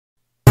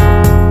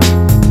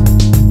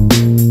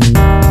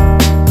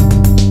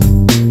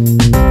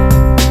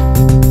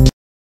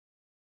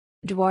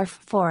dwarf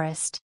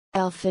forest,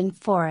 elfin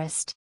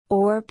forest,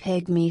 or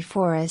pygmy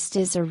forest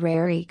is a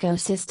rare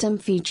ecosystem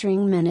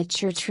featuring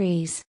miniature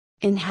trees,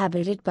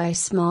 inhabited by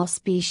small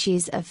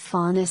species of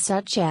fauna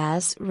such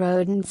as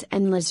rodents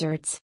and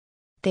lizards.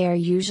 They are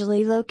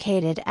usually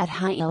located at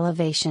high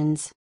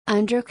elevations,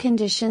 under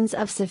conditions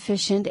of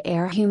sufficient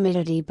air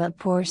humidity but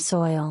poor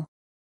soil.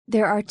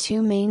 There are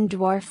two main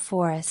dwarf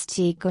forest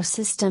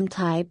ecosystem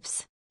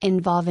types,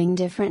 involving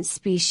different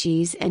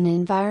species and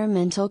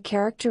environmental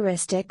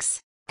characteristics: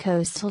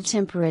 coastal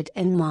temperate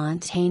and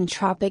montane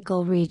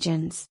tropical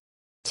regions.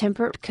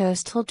 Temperate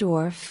coastal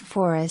dwarf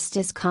forest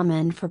is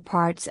common for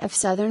parts of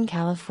Southern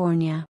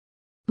California.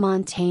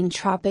 Montane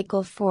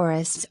tropical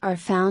forests are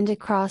found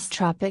across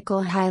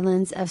tropical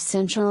highlands of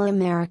Central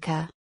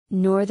America,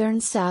 Northern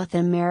South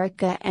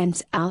America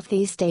and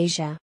Southeast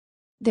Asia.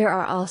 There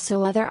are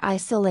also other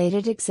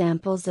isolated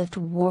examples of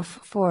dwarf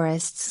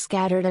forests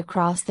scattered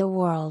across the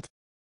world.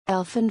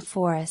 Elfin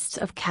forests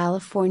of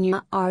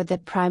California are the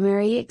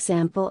primary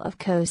example of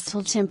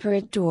coastal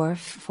temperate dwarf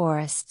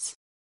forests.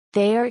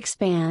 They are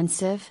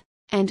expansive,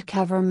 and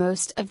cover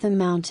most of the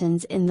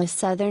mountains in the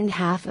southern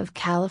half of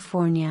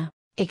California,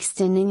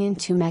 extending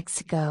into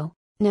Mexico,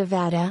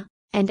 Nevada,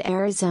 and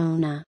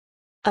Arizona.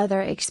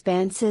 Other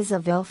expanses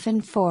of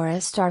elfin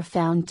forest are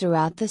found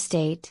throughout the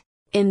state,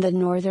 in the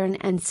northern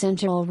and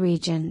central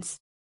regions.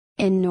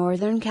 In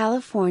Northern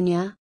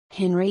California,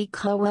 Henry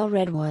Cowell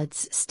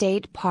Redwoods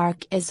State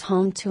Park is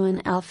home to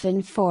an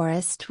elfin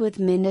forest with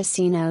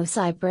Mendocino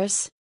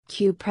cypress,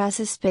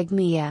 Cupressus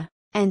pygmea,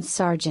 and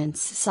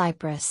Sargent's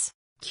cypress,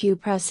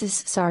 Cupressus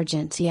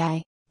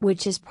sargentii,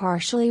 which is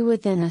partially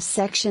within a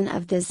section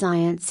of the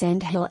Zion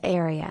Sandhill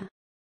area.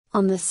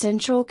 On the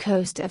central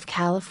coast of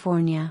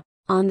California,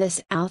 on the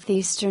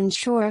southeastern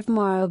shore of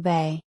Morro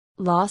Bay,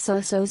 Los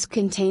Osos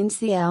contains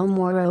the El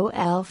Morro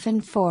Elfin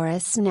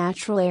Forest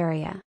Natural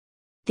Area.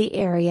 The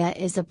area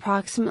is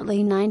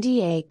approximately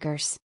 90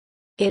 acres.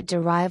 It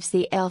derives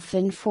the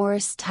elfin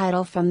forest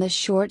title from the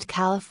short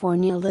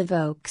California live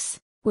oaks,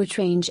 which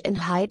range in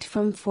height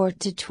from 4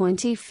 to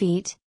 20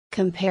 feet,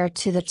 compared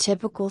to the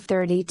typical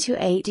 30 to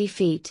 80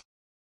 feet.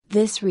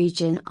 This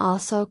region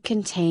also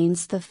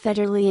contains the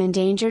federally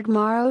endangered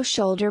Morro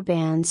shoulder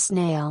band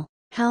snail,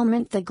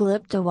 Helminth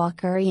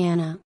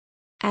glyptowalkeriana.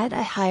 At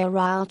a higher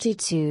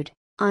altitude,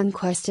 on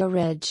Cuesta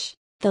Ridge,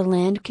 the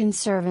Land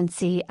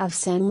Conservancy of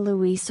San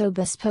Luis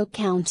Obispo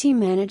County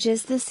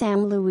manages the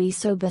San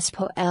Luis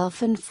Obispo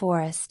Elfin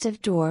Forest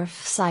of dwarf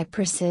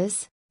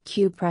cypresses,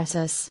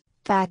 Cupressus.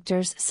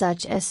 Factors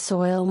such as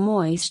soil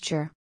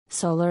moisture,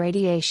 solar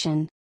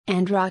radiation,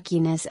 and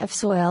rockiness of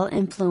soil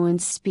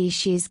influence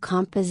species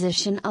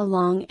composition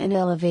along an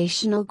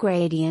elevational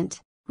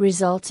gradient,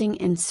 resulting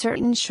in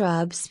certain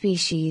shrub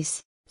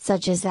species,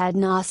 such as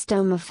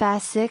Adenostoma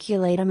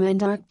fasciculatum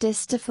and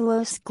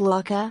Arctostaphylos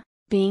glauca,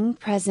 being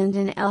present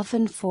in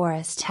elfin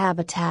forest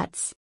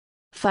habitats.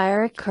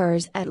 Fire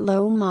occurs at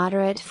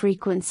low-moderate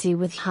frequency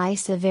with high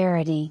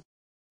severity.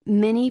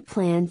 Many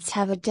plants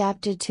have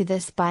adapted to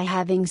this by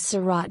having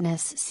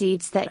serotinous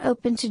seeds that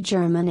open to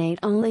germinate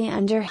only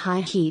under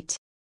high heat.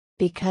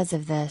 Because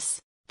of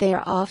this, they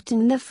are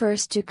often the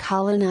first to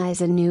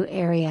colonize a new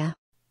area.